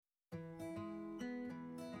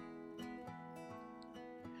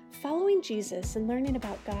Following Jesus and learning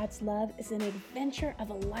about God's love is an adventure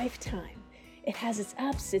of a lifetime. It has its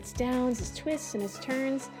ups, its downs, its twists, and its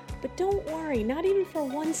turns. But don't worry, not even for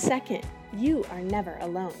 1 second. You are never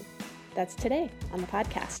alone. That's today on the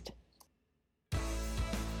podcast.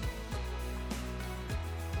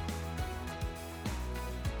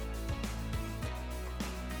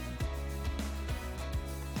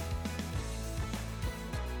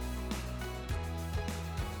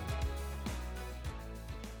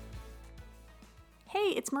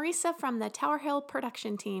 Hey, it's Marisa from the Tower Hill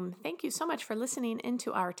production team. Thank you so much for listening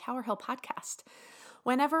into our Tower Hill podcast.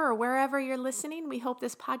 Whenever or wherever you're listening, we hope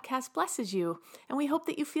this podcast blesses you, and we hope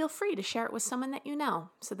that you feel free to share it with someone that you know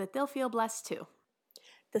so that they'll feel blessed too.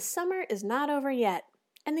 The summer is not over yet,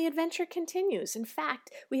 and the adventure continues. In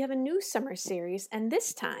fact, we have a new summer series, and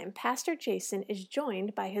this time, Pastor Jason is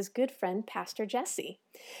joined by his good friend, Pastor Jesse.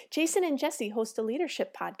 Jason and Jesse host a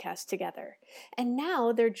leadership podcast together, and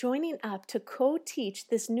now they're joining up to co-teach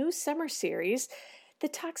this new summer series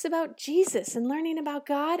that talks about Jesus and learning about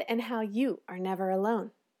God and how you are never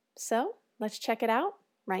alone. So, let's check it out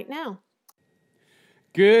right now.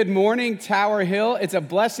 Good morning, Tower Hill. It's a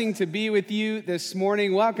blessing to be with you this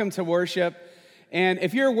morning. Welcome to worship. And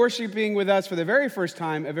if you're worshiping with us for the very first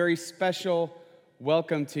time, a very special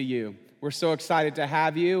welcome to you. We're so excited to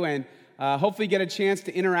have you, and hopefully get a chance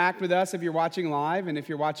to interact with us if you're watching live. And if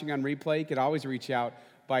you're watching on replay, you could always reach out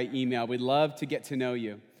by email. We'd love to get to know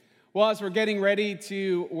you. Well, as we're getting ready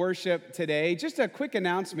to worship today, just a quick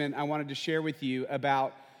announcement I wanted to share with you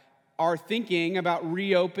about our thinking about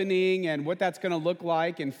reopening and what that's going to look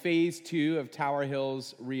like in phase 2 of Tower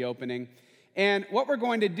Hill's reopening. And what we're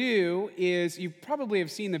going to do is, you probably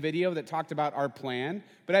have seen the video that talked about our plan,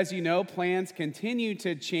 but as you know, plans continue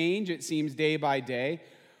to change, it seems, day by day.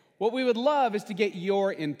 What we would love is to get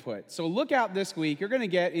your input. So look out this week. You're going to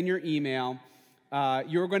get in your email,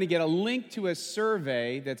 you're going to get a link to a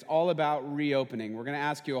survey that's all about reopening. We're going to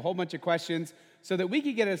ask you a whole bunch of questions so that we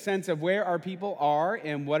can get a sense of where our people are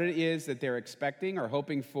and what it is that they're expecting or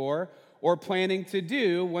hoping for or planning to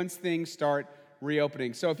do once things start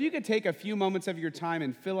reopening. So if you could take a few moments of your time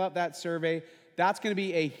and fill out that survey, that's going to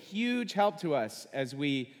be a huge help to us as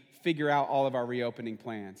we figure out all of our reopening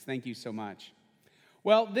plans. Thank you so much.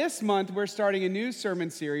 Well, this month we're starting a new sermon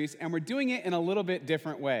series, and we're doing it in a little bit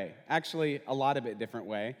different way. Actually, a lot of it different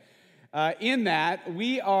way. In that,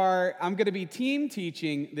 I'm going to be team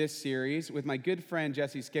teaching this series with my good friend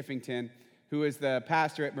Jesse Skiffington, who is the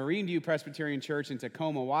pastor at Marine View Presbyterian Church in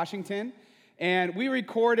Tacoma, Washington. And we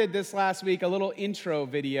recorded this last week a little intro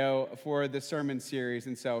video for the sermon series,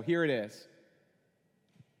 and so here it is.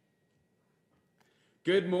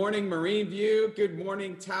 Good morning, Marine View. Good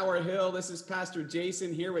morning, Tower Hill. This is Pastor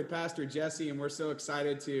Jason here with Pastor Jesse, and we're so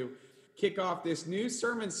excited to kick off this new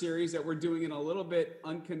sermon series that we're doing in a little bit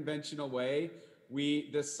unconventional way.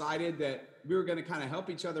 We decided that we were going to kind of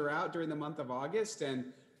help each other out during the month of August and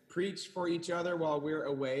preach for each other while we're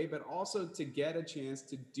away, but also to get a chance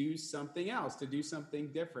to do something else, to do something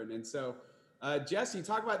different. And so, Jesse,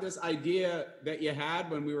 talk about this idea that you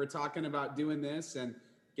had when we were talking about doing this and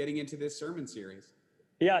getting into this sermon series.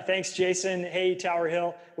 Yeah, thanks, Jason. Hey, Tower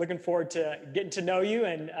Hill. Looking forward to getting to know you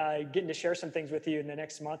and getting to share some things with you in the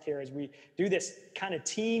next month here as we do this kind of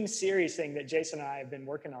team series thing that Jason and I have been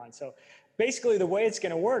working on. So basically the way it's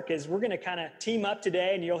going to work is we're going to kind of team up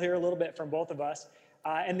today, and you'll hear a little bit from both of us.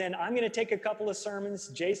 And then I'm going to take a couple of sermons.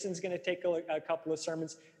 Jason's going to take a couple of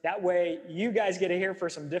sermons. That way you guys get to hear for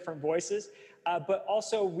some different voices. But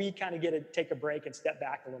also we kind of get to take a break and step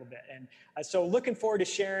back a little bit. And so looking forward to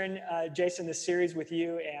sharing, Jason, this series with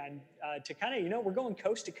you, and to kind of, we're going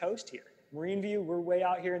coast to coast here. Marine View, we're way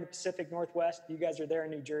out here in the Pacific Northwest. You guys are there in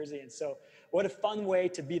New Jersey. And so what a fun way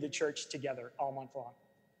to be the church together all month long.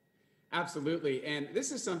 Absolutely. And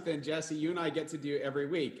this is something, Jesse, you and I get to do every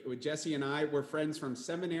week. With Jesse and I, we're friends from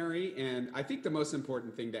seminary. And I think the most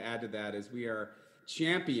important thing to add to that is we are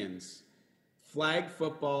champions, flag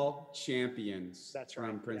football champions. That's right.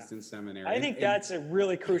 From Princeton Seminary. I think that's a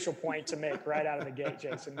really crucial point to make right out of the gate,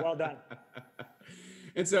 Jason. Well done.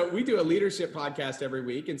 And so we do a leadership podcast every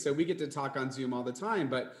week. And so we get to talk on Zoom all the time.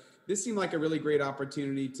 But this seemed like a really great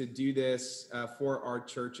opportunity to do this for our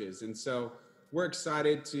churches. And so we're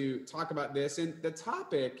excited to talk about this. And the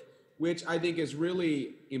topic, which I think is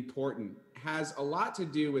really important, has a lot to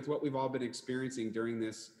do with what we've all been experiencing during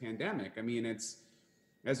this pandemic. I mean,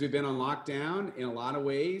 as we've been on lockdown, in a lot of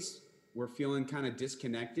ways, we're feeling kind of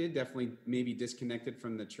disconnected, definitely maybe disconnected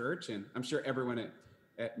from the church. And I'm sure everyone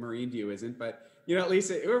at Marine View isn't, but at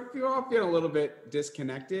least we're all feeling a little bit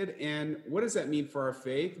disconnected. And what does that mean for our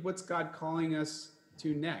faith? What's God calling us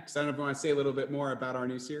to next? I don't know if you want to say a little bit more about our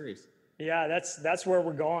new series. Yeah, that's where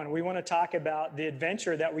we're going. We want to talk about the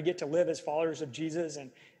adventure that we get to live as followers of Jesus.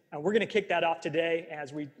 And we're going to kick that off today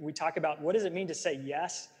as we talk about what does it mean to say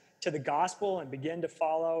yes to the gospel and begin to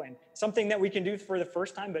follow, and something that we can do for the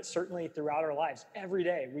first time, but certainly throughout our lives. Every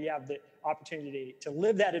day we have the opportunity to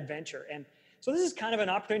live that adventure. And so this is kind of an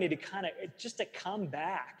opportunity to come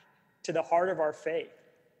back to the heart of our faith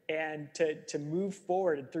and to move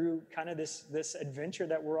forward through kind of this adventure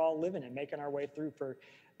that we're all living and making our way through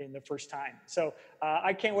in the first time. So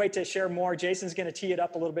I can't wait to share more. Jason's going to tee it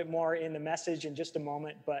up a little bit more in the message in just a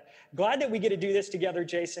moment, but glad that we get to do this together,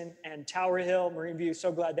 Jason, and Tower Hill, Marine View,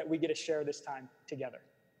 so glad that we get to share this time together.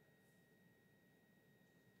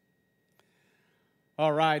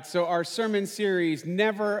 All right, so our sermon series,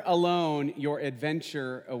 Never Alone, Your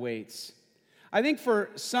Adventure Awaits. I think for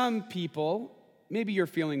some people, maybe you're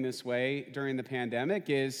feeling this way during the pandemic,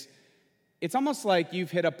 it's almost like you've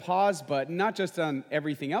hit a pause button, not just on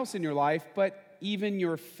everything else in your life, but even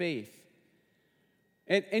your faith.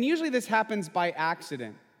 And usually this happens by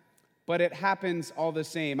accident, but it happens all the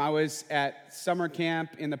same. I was at summer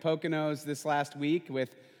camp in the Poconos this last week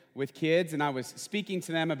with kids, and I was speaking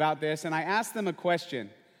to them about this, and I asked them a question.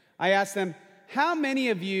 I asked them, how many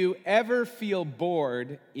of you ever feel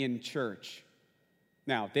bored in church?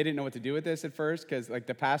 Now, they didn't know what to do with this at first because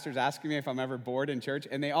the pastor's asking me if I'm ever bored in church,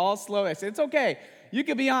 and they all I said, it's okay, you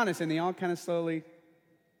can be honest, and they all kind of slowly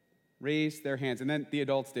raised their hands, and then the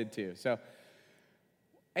adults did too. So,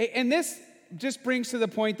 and this just brings to the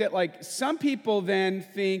point that some people then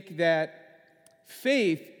think that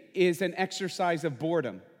faith is an exercise of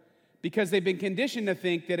boredom because they've been conditioned to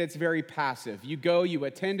think that it's very passive. You go, you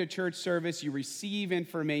attend a church service, you receive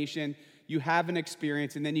information, you have an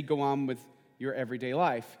experience, and then you go on with your everyday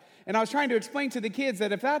life. And I was trying to explain to the kids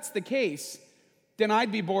that if that's the case, then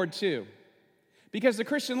I'd be bored too. Because the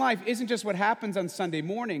Christian life isn't just what happens on Sunday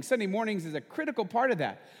mornings. Sunday mornings is a critical part of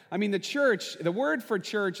that. I mean, the church, the word for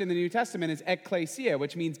church in the New Testament is ekklesia,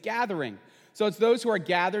 which means gathering. So it's those who are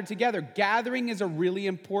gathered together. Gathering is a really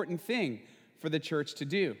important thing for the church to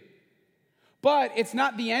do. But it's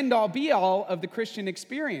not the end-all, be-all of the Christian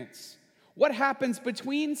experience. What happens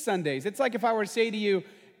between Sundays? It's like if I were to say to you,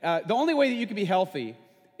 the only way that you can be healthy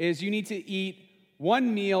is you need to eat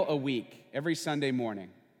one meal a week every Sunday morning.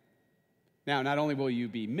 Now, not only will you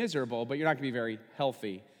be miserable, but you're not going to be very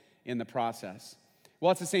healthy in the process. Well,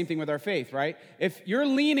 it's the same thing with our faith, right? If you're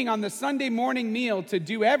leaning on the Sunday morning meal to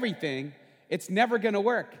do everything, it's never going to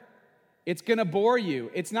work. It's going to bore you.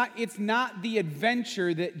 It's not the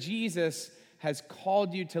adventure that Jesus has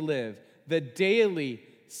called you to live, the daily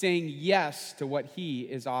saying yes to what he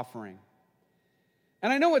is offering.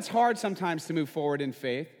 And I know it's hard sometimes to move forward in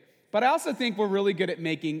faith, but I also think we're really good at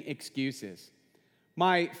making excuses.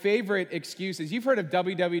 My favorite excuses, you've heard of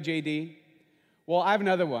WWJD? Well, I have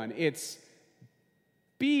another one. It's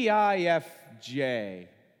BIFJ.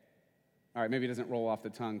 All right, maybe it doesn't roll off the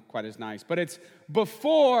tongue quite as nice, but it's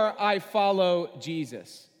before I follow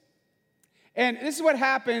Jesus. And this is what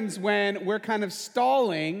happens when we're kind of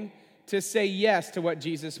stalling to say yes to what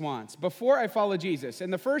Jesus wants. Before I follow Jesus.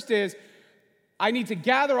 And the first is, I need to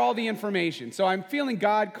gather all the information. So I'm feeling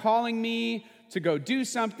God calling me to go do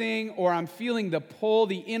something, or I'm feeling the pull,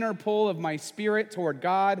 the inner pull of my spirit toward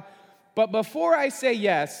God. But before I say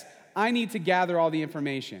yes, I need to gather all the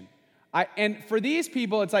information. And for these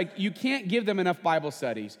people, it's like you can't give them enough Bible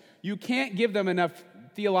studies. You can't give them enough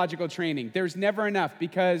theological training. There's never enough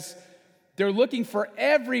because they're looking for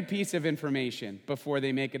every piece of information before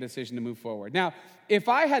they make a decision to move forward. Now, if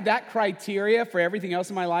I had that criteria for everything else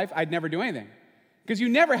in my life, I'd never do anything. Because you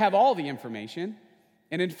never have all the information.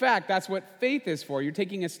 And in fact, that's what faith is for. You're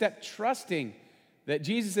taking a step trusting that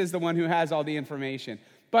Jesus is the one who has all the information.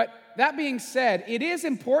 But that being said, it is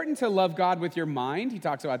important to love God with your mind. He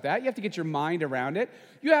talks about that. You have to get your mind around it.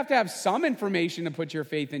 You have to have some information to put your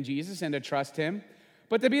faith in Jesus and to trust him.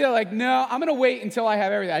 But to be like, no, I'm going to wait until I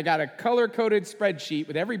have everything. I got a color-coded spreadsheet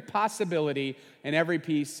with every possibility and every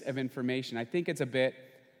piece of information. I think it's a bit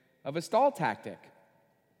of a stall tactic.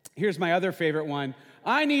 Here's my other favorite one.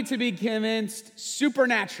 I need to be convinced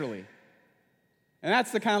supernaturally. And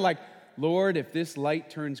that's the kind of like, Lord, if this light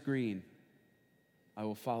turns green, I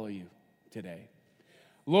will follow you today.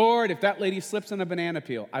 Lord, if that lady slips on a banana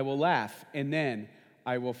peel, I will laugh, and then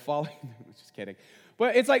I will follow you. Just kidding.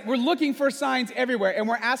 But it's like we're looking for signs everywhere, and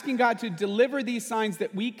we're asking God to deliver these signs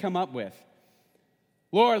that we come up with.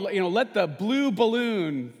 Lord, let the blue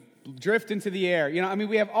balloon drift into the air.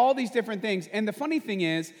 We have all these different things. And the funny thing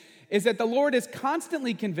is that the Lord is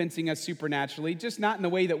constantly convincing us supernaturally, just not in the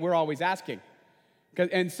way that we're always asking.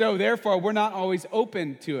 And so, therefore, we're not always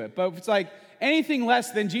open to it. But it's like anything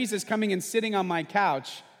less than Jesus coming and sitting on my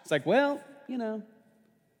couch, It's like, well,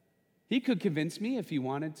 he could convince me if he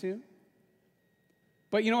wanted to.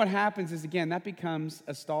 But you know what happens is, again, that becomes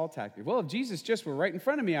a stall tactic. Well, if Jesus just were right in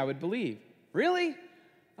front of me, I would believe. Really?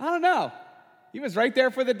 I don't know. He was right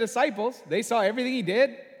there for the disciples. They saw everything he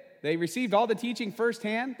did. They received all the teaching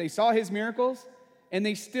firsthand. They saw his miracles, and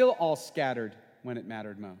they still all scattered when it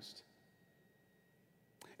mattered most.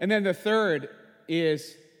 And then the third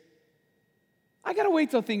is, I got to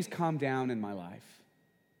wait till things calm down in my life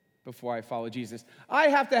before I follow Jesus. I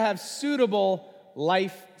have to have suitable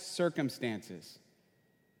life circumstances.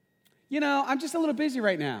 I'm just a little busy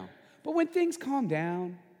right now. But when things calm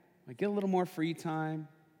down, I get a little more free time,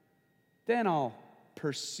 then I'll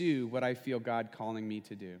pursue what I feel God calling me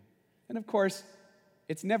to do. And of course,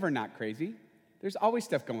 it's never not crazy. There's always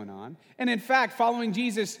stuff going on. And in fact, following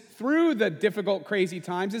Jesus through the difficult, crazy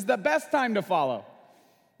times is the best time to follow.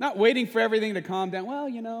 Not waiting for everything to calm down. Well, I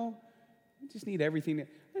need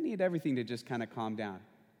everything to just kind of calm down.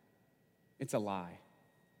 It's a lie.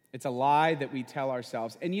 It's a lie that we tell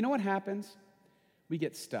ourselves. And you know what happens? We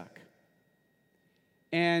get stuck.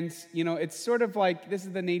 And, it's sort of like this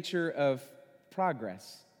is the nature of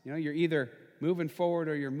progress. You're either moving forward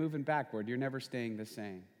or you're moving backward. You're never staying the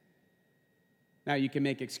same. Now, you can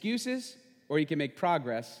make excuses or you can make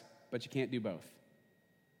progress, but you can't do both.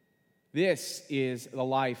 This is the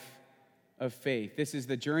life of faith. This is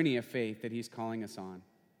the journey of faith that he's calling us on.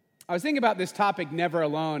 I was thinking about this topic, never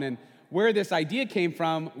alone, and where this idea came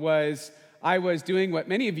from was I was doing what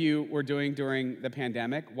many of you were doing during the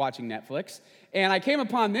pandemic, watching Netflix, and I came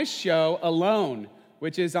upon this show, Alone,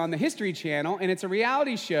 which is on the History Channel, and it's a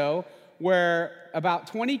reality show where about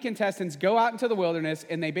 20 contestants go out into the wilderness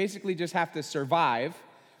and they basically just have to survive,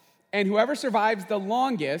 and whoever survives the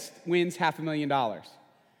longest wins $500,000.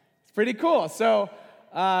 It's pretty cool. So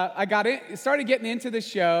I started getting into the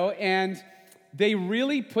show, and they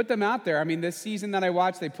really put them out there. I mean, this season that I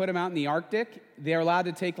watched, they put them out in the Arctic. They're allowed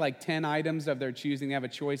to take like 10 items of their choosing. They have a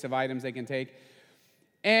choice of items they can take.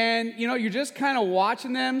 And, you're just kind of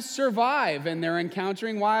watching them survive, and they're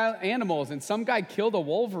encountering wild animals. And some guy killed a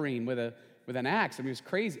wolverine with an axe. I mean, it was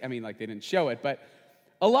crazy. I mean, like, they didn't show it, but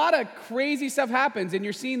a lot of crazy stuff happens, and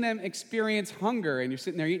you're seeing them experience hunger, and you're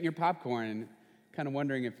sitting there eating your popcorn and kind of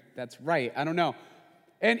wondering if that's right. I don't know.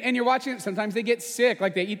 And you're watching it. Sometimes they get sick,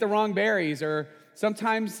 like they eat the wrong berries, or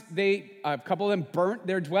sometimes a couple of them burnt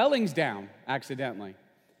their dwellings down accidentally.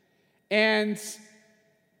 And,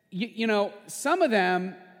 some of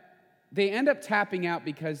them, they end up tapping out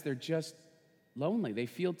because they're just lonely. They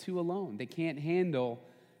feel too alone. They can't handle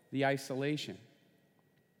the isolation.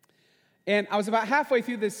 And I was about halfway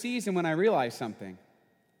through this season when I realized something.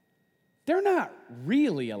 They're not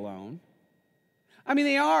really alone. I mean,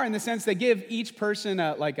 they are in the sense they give each person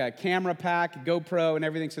a camera pack, GoPro, and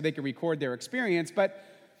everything so they can record their experience, but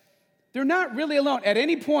they're not really alone. At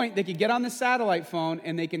any point, they can get on the satellite phone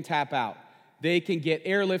and they can tap out. They can get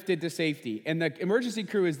airlifted to safety, and the emergency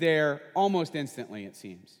crew is there almost instantly, it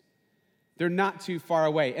seems. They're not too far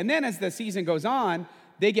away. And then as the season goes on,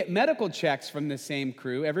 they get medical checks from the same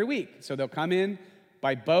crew every week. So they'll come in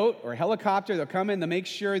by boat or helicopter. They'll come in to make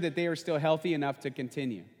sure that they are still healthy enough to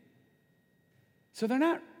continue. So they're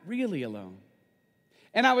not really alone.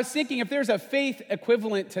 And I was thinking, if there's a faith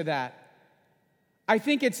equivalent to that, I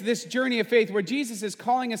think it's this journey of faith where Jesus is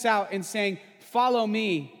calling us out and saying, follow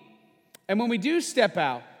me. And when we do step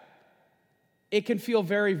out, it can feel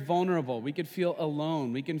very vulnerable. We could feel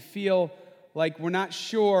alone. We can feel like we're not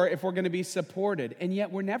sure if we're going to be supported. And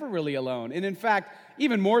yet we're never really alone. And in fact,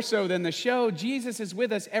 even more so than the show, Jesus is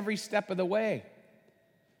with us every step of the way.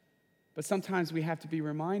 But sometimes we have to be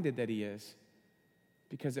reminded that he is,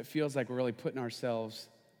 because it feels like we're really putting ourselves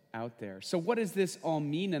out there. So what does this all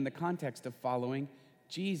mean in the context of following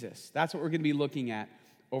Jesus? That's what we're going to be looking at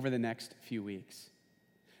over the next few weeks.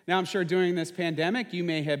 Now, I'm sure during this pandemic, you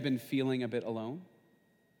may have been feeling a bit alone.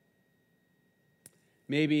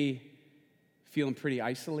 Maybe feeling pretty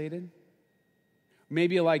isolated.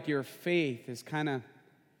 Maybe like your faith is kind of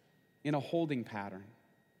in a holding pattern.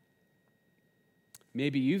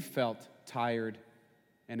 Maybe you've felt tired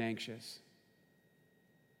and anxious.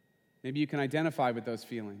 Maybe you can identify with those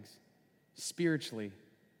feelings spiritually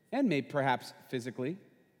and maybe perhaps physically.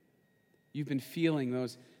 You've been feeling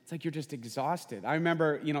those. It's like you're just exhausted. I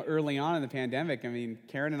remember, early on in the pandemic,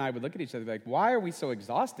 Karen and I would look at each other and be like, why are we so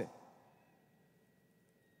exhausted?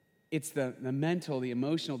 It's the mental, the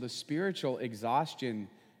emotional, the spiritual exhaustion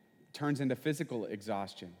turns into physical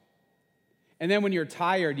exhaustion. And then when you're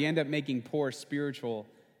tired, you end up making poor spiritual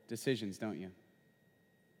decisions, don't you?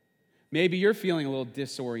 Maybe you're feeling a little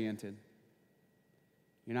disoriented.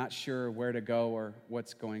 You're not sure where to go or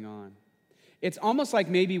what's going on. It's almost like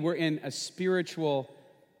maybe we're in a spiritual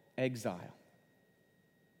exile,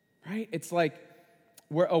 right? It's like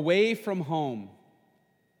we're away from home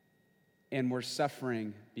and we're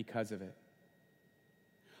suffering because of it.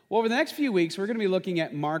 Well, over the next few weeks, we're going to be looking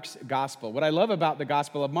at Mark's gospel. What I love about the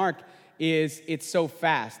Gospel of Mark is it's so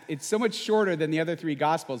fast. It's so much shorter than the other three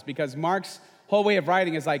gospels because Mark's whole way of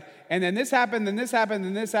writing is like, and then this happened, then this happened,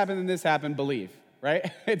 then this happened, then this happened, believe,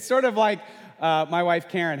 right? It's sort of like my wife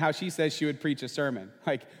Karen, how she says she would preach a sermon.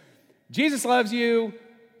 Like, Jesus loves you,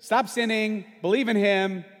 stop sinning, believe in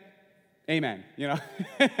him, amen,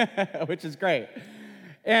 which is great.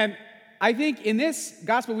 And I think in this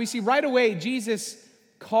gospel, we see right away Jesus'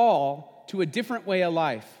 call to a different way of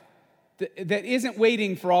life that isn't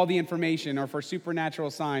waiting for all the information or for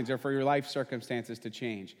supernatural signs or for your life circumstances to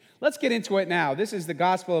change. Let's get into it now. This is the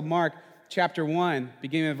Gospel of Mark, chapter 1,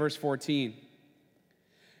 beginning in verse 14.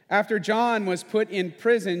 After John was put in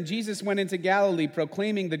prison, Jesus went into Galilee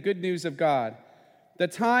proclaiming the good news of God. The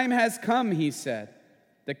time has come, he said.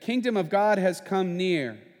 The kingdom of God has come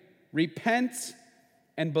near. Repent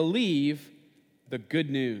and believe the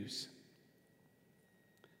good news.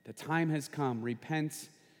 The time has come. Repent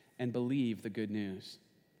and believe the good news.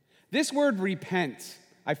 This word repent,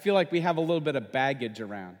 I feel like we have a little bit of baggage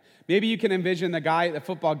around. Maybe you can envision the guy at the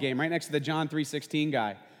football game right next to the John 3:16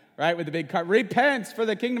 guy, right, with the big cut. Repent, for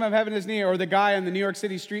the kingdom of heaven is near. Or the guy on the New York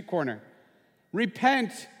City street corner.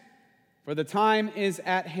 Repent, for the time is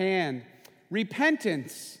at hand.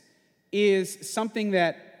 Repentance is something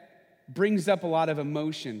that brings up a lot of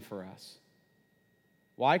emotion for us.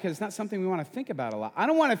 Why? Because it's not something we want to think about a lot. I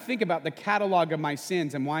don't want to think about the catalog of my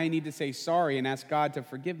sins and why I need to say sorry and ask God to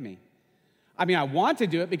forgive me. I mean, I want to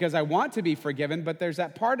do it because I want to be forgiven, but there's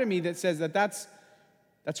that part of me that says that's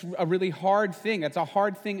a really hard thing. That's a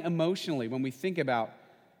hard thing emotionally when we think about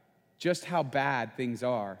just how bad things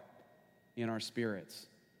are in our spirits.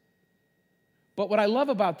 But what I love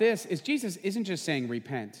about this is Jesus isn't just saying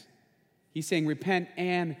repent. He's saying repent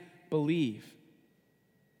and believe.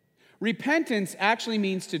 Repentance actually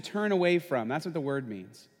means to turn away from. That's what the word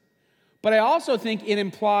means. But I also think it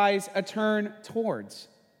implies a turn towards.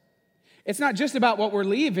 It's not just about what we're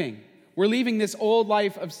leaving. We're leaving this old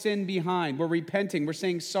life of sin behind. We're repenting. We're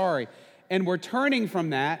saying sorry. And we're turning from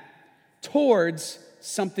that towards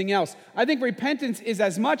something else. I think repentance is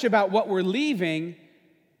as much about what we're leaving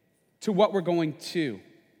to what we're going to.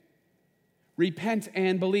 Repent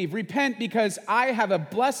and believe. Repent because I have a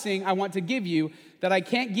blessing I want to give you that I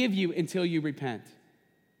can't give you until you repent.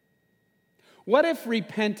 What if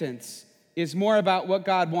repentance is more about what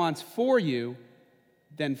God wants for you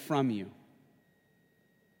than from you?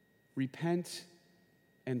 Repent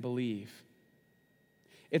and believe.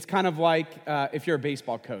 It's kind of like if you're a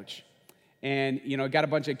baseball coach and got a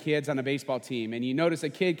bunch of kids on a baseball team and you notice a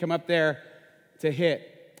kid come up there to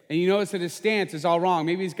hit and you notice that his stance is all wrong.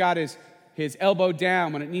 Maybe he's got his elbow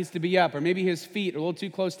down when it needs to be up, or maybe his feet are a little too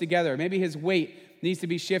close together, or maybe his weight needs to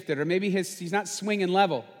be shifted, or maybe he's not swinging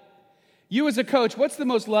level. You as a coach, what's the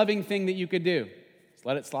most loving thing that you could do? Just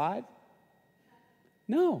let it slide?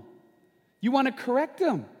 No. You want to correct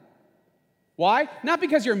him. Why? Not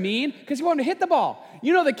because you're mean, because you want him to hit the ball.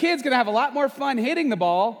 You know the kid's going to have a lot more fun hitting the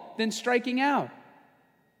ball than striking out.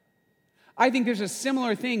 I think there's a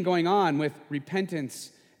similar thing going on with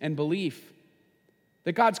repentance and belief.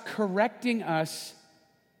 That God's correcting us,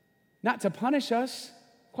 not to punish us,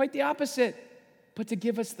 quite the opposite, but to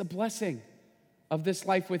give us the blessing of this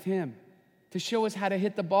life with him, to show us how to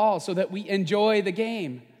hit the ball so that we enjoy the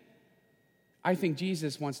game. I think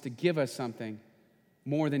Jesus wants to give us something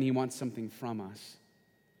more than he wants something from us.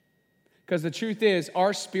 Because the truth is,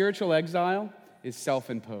 our spiritual exile is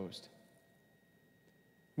self-imposed.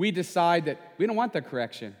 We decide that we don't want the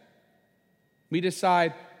correction. We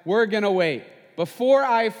decide we're going to wait before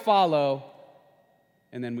I follow,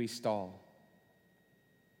 and then we stall.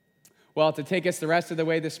 Well, to take us the rest of the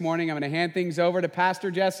way this morning, I'm going to hand things over to Pastor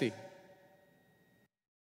Jesse.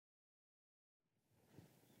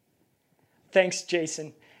 Thanks,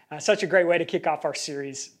 Jason. Such a great way to kick off our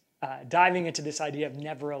series, diving into this idea of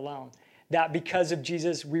never alone. That because of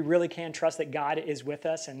Jesus, we really can trust that God is with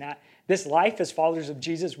us, and that this life as followers of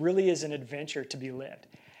Jesus really is an adventure to be lived.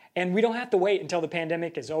 And we don't have to wait until the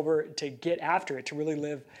pandemic is over to get after it, to really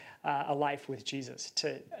live a life with Jesus,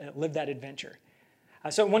 to live that adventure.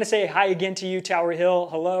 So I want to say hi again to you, Tower Hill.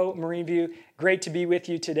 Hello, Marine View. Great to be with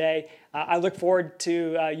you today. I look forward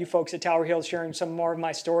to you folks at Tower Hill sharing some more of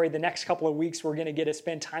my story. The next couple of weeks, we're going to get to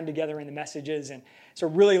spend time together in the messages. And so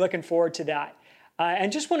really looking forward to that.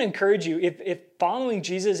 And just want to encourage you, if following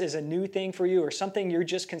Jesus is a new thing for you or something you're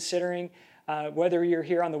just considering, whether you're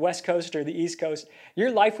here on the West Coast or the East Coast,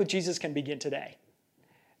 your life with Jesus can begin today.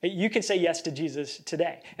 You can say yes to Jesus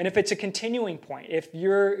today. And if it's a continuing point, if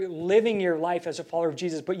you're living your life as a follower of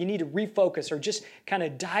Jesus, but you need to refocus or just kind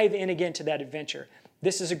of dive in again to that adventure,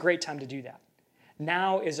 this is a great time to do that.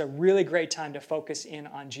 Now is a really great time to focus in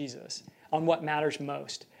on Jesus, on what matters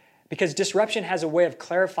most. Because disruption has a way of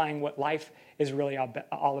clarifying what life is really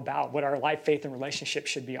all about, what our life, faith, and relationship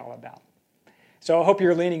should be all about. So I hope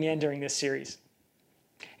you're leaning in during this series.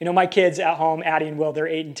 You know, my kids at home, Addie and Will, they're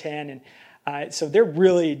 8 and 10, and so they're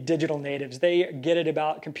really digital natives. They get it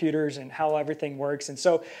about computers and how everything works. And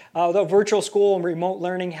so although virtual school and remote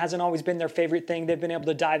learning hasn't always been their favorite thing, they've been able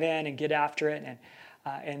to dive in and get after it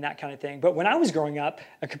and that kind of thing. But when I was growing up,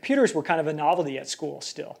 computers were kind of a novelty at school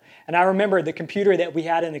still. And I remember the computer that we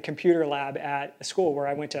had in the computer lab at school where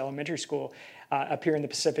I went to elementary school up here in the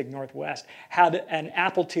Pacific Northwest had an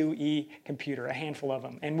Apple IIe computer, a handful of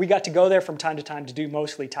them. And we got to go there from time to time to do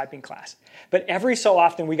mostly typing class. But every so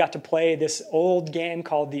often we got to play this old game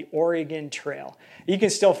called the Oregon Trail. You can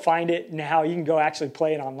still find it now. You can go actually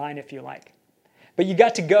play it online if you like. But you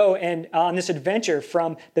got to go and on this adventure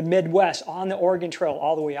from the Midwest on the Oregon Trail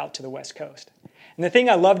all the way out to the West Coast. And the thing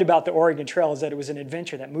I loved about the Oregon Trail is that it was an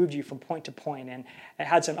adventure that moved you from point to point, and it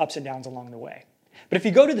had some ups and downs along the way. But if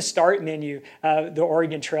you go to the start menu, the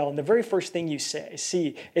Oregon Trail, and the very first thing you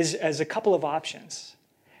see is a couple of options.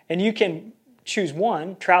 And you can choose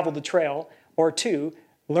 1, travel the trail, or 2,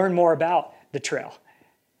 learn more about the trail.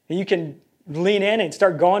 And you can lean in and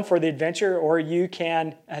start going for the adventure, or you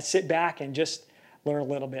can sit back and just learn a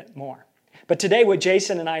little bit more. But today what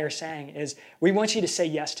Jason and I are saying is we want you to say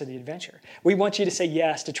yes to the adventure. We want you to say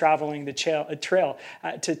yes to traveling the trail,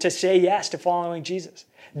 to say yes to following Jesus.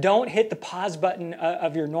 Don't hit the pause button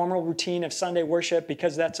of your normal routine of Sunday worship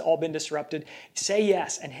because that's all been disrupted. Say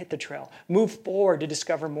yes and hit the trail. Move forward to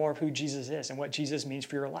discover more of who Jesus is and what Jesus means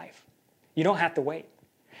for your life. You don't have to wait.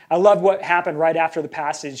 I love what happened right after the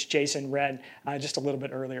passage Jason read just a little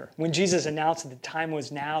bit earlier. When Jesus announced that the time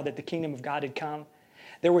was now, that the kingdom of God had come,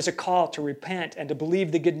 there was a call to repent and to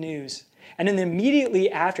believe the good news. And then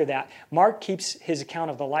immediately after that, Mark keeps his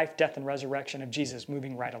account of the life, death, and resurrection of Jesus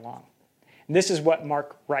moving right along. And this is what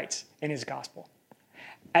Mark writes in his gospel.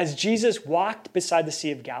 As Jesus walked beside the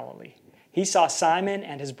Sea of Galilee, he saw Simon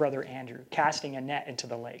and his brother Andrew casting a net into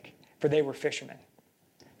the lake, for they were fishermen.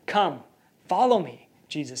 "Come, follow me,"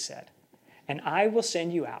 Jesus said, "and I will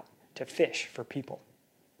send you out to fish for people."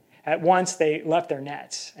 At once they left their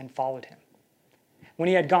nets and followed him. When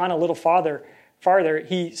he had gone a little farther,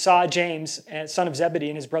 he saw James, son of Zebedee,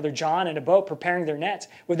 and his brother John in a boat preparing their nets.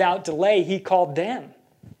 Without delay, he called them,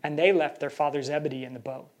 and they left their father Zebedee in the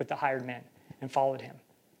boat with the hired men and followed him.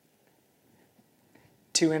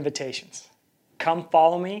 2 invitations. Come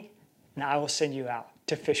follow me, and I will send you out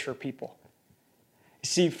to fish for people. You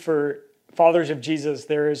see, for followers of Jesus,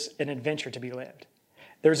 there is an adventure to be lived.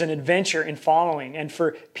 There's an adventure in following, and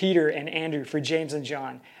for Peter and Andrew, for James and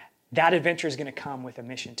John, that adventure is going to come with a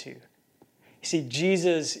mission too. You see,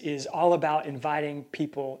 Jesus is all about inviting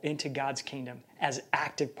people into God's kingdom as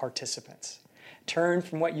active participants. Turn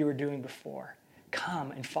from what you were doing before.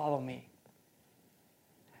 Come and follow me.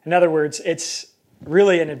 In other words, it's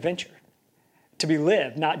really an adventure to be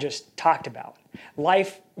lived, not just talked about.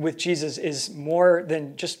 Life with Jesus is more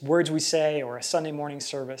than just words we say or a Sunday morning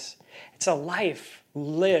service. It's a life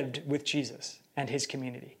lived with Jesus and his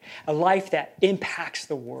community. A life that impacts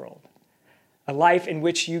the world. A life in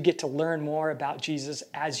which you get to learn more about Jesus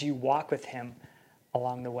as you walk with him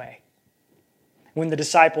along the way. When the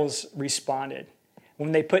disciples responded,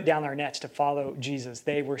 when they put down their nets to follow Jesus,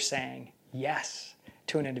 they were saying yes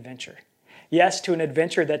to an adventure. Yes to an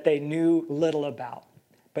adventure that they knew little about,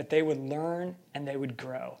 but they would learn and they would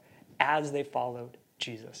grow as they followed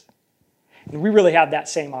Jesus. And we really have that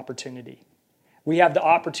same opportunity. We have the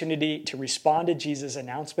opportunity to respond to Jesus'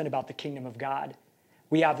 announcement about the kingdom of God.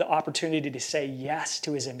 We have the opportunity to say yes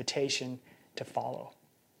to his invitation to follow.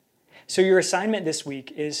 So your assignment this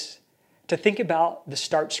week is to think about the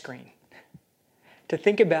start screen, to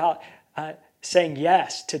think about saying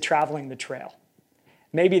yes to traveling the trail.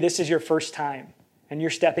 Maybe this is your first time and you're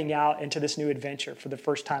stepping out into this new adventure for the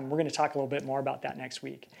first time. We're going to talk a little bit more about that next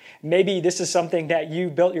week. Maybe this is something that you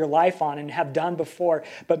built your life on and have done before,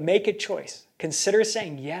 but make a choice. Consider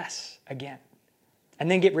saying yes again, and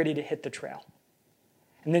then get ready to hit the trail.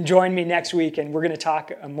 And then join me next week, and we're going to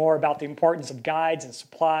talk more about the importance of guides and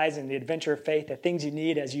supplies and the adventure of faith, the things you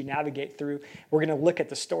need as you navigate through. We're going to look at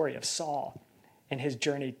the story of Saul and his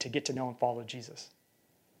journey to get to know and follow Jesus.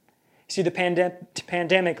 See, the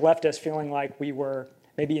pandemic left us feeling like we were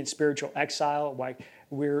maybe in spiritual exile, like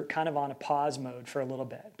we're kind of on a pause mode for a little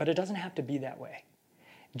bit. But it doesn't have to be that way.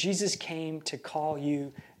 Jesus came to call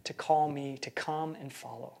you, to call me, to come and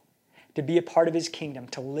follow, to be a part of his kingdom,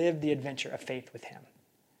 to live the adventure of faith with him.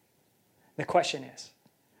 The question is,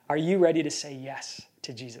 are you ready to say yes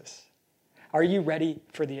to Jesus? Are you ready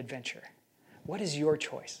for the adventure? What is your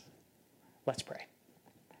choice? Let's pray.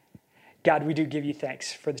 God, we do give you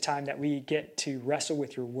thanks for the time that we get to wrestle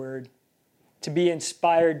with your word, to be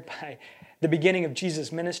inspired by the beginning of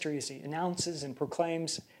Jesus' ministry as he announces and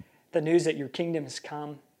proclaims the news that your kingdom has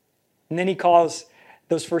come. And then he calls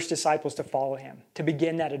those first disciples to follow him, to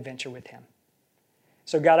begin that adventure with him.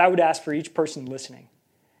 So God, I would ask for each person listening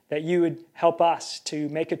that you would help us to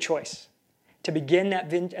make a choice, to begin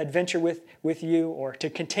that adventure with you, or to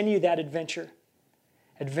continue that adventure.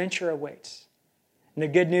 Adventure awaits. And the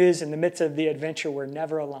good news, in the midst of the adventure, we're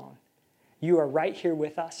never alone. You are right here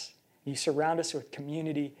with us. You surround us with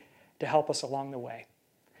community to help us along the way.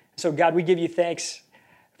 So God, we give you thanks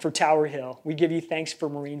for Tower Hill. We give you thanks for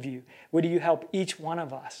Marine View. Would you help each one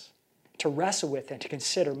of us to wrestle with and to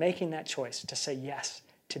consider making that choice to say yes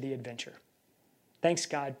to the adventure. Thanks,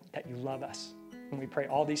 God, that you love us. And we pray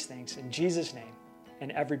all these things in Jesus' name.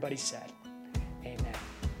 And everybody said,